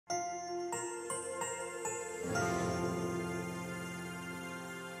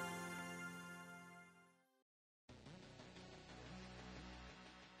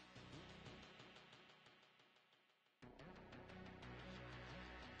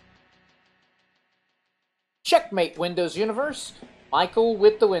Checkmate Windows Universe, Michael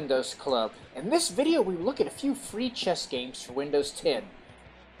with the Windows Club. In this video we will look at a few free chess games for Windows 10.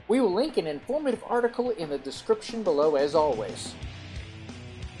 We will link an informative article in the description below as always.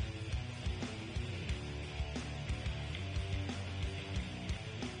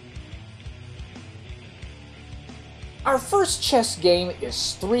 Our first chess game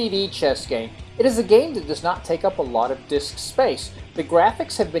is 3D Chess Game. It is a game that does not take up a lot of disk space. The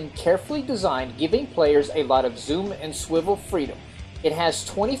graphics have been carefully designed, giving players a lot of zoom and swivel freedom. It has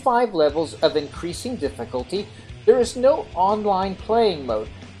 25 levels of increasing difficulty. There is no online playing mode,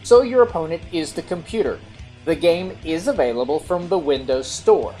 so your opponent is the computer. The game is available from the Windows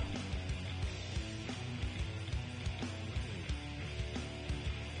Store.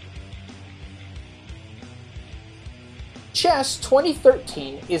 Chess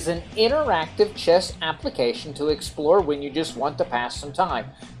 2013 is an interactive chess application to explore when you just want to pass some time.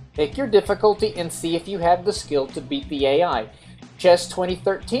 Pick your difficulty and see if you have the skill to beat the AI. Chess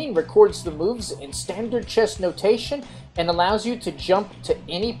 2013 records the moves in standard chess notation and allows you to jump to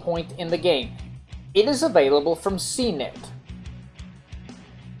any point in the game. It is available from CNET.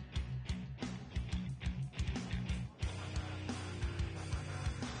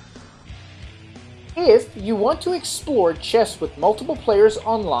 If you want to explore chess with multiple players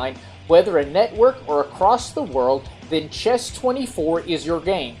online, whether a network or across the world, then Chess24 is your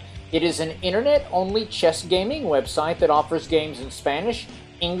game. It is an internet-only chess gaming website that offers games in Spanish,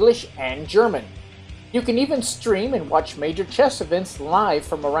 English, and German. You can even stream and watch major chess events live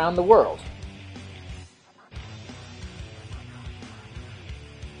from around the world.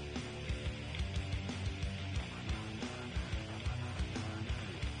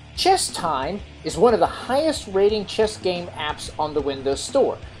 Chess Time is one of the highest rating chess game apps on the Windows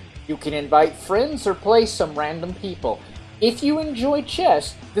Store. You can invite friends or play some random people. If you enjoy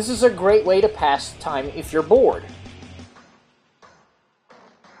chess, this is a great way to pass time if you're bored.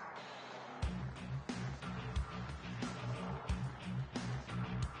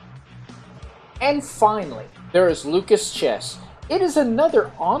 And finally, there is Lucas Chess. It is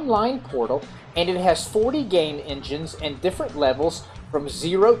another online portal, and it has 40 game engines and different levels from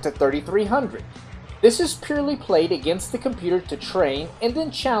 0 to 3300. This is purely played against the computer to train and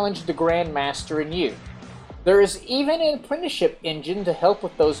then challenge the Grandmaster in you. There is even an apprenticeship engine to help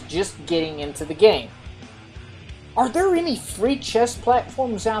with those just getting into the game. Are there any free chess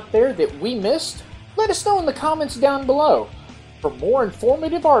platforms out there that we missed? Let us know in the comments down below. For more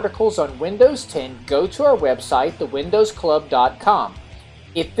informative articles on Windows 10, go to our website, thewindowsclub.com.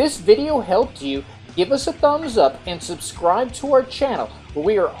 If this video helped you, give us a thumbs up and subscribe to our channel, where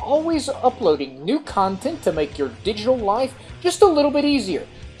we are always uploading new content to make your digital life just a little bit easier.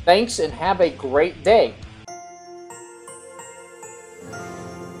 Thanks and have a great day.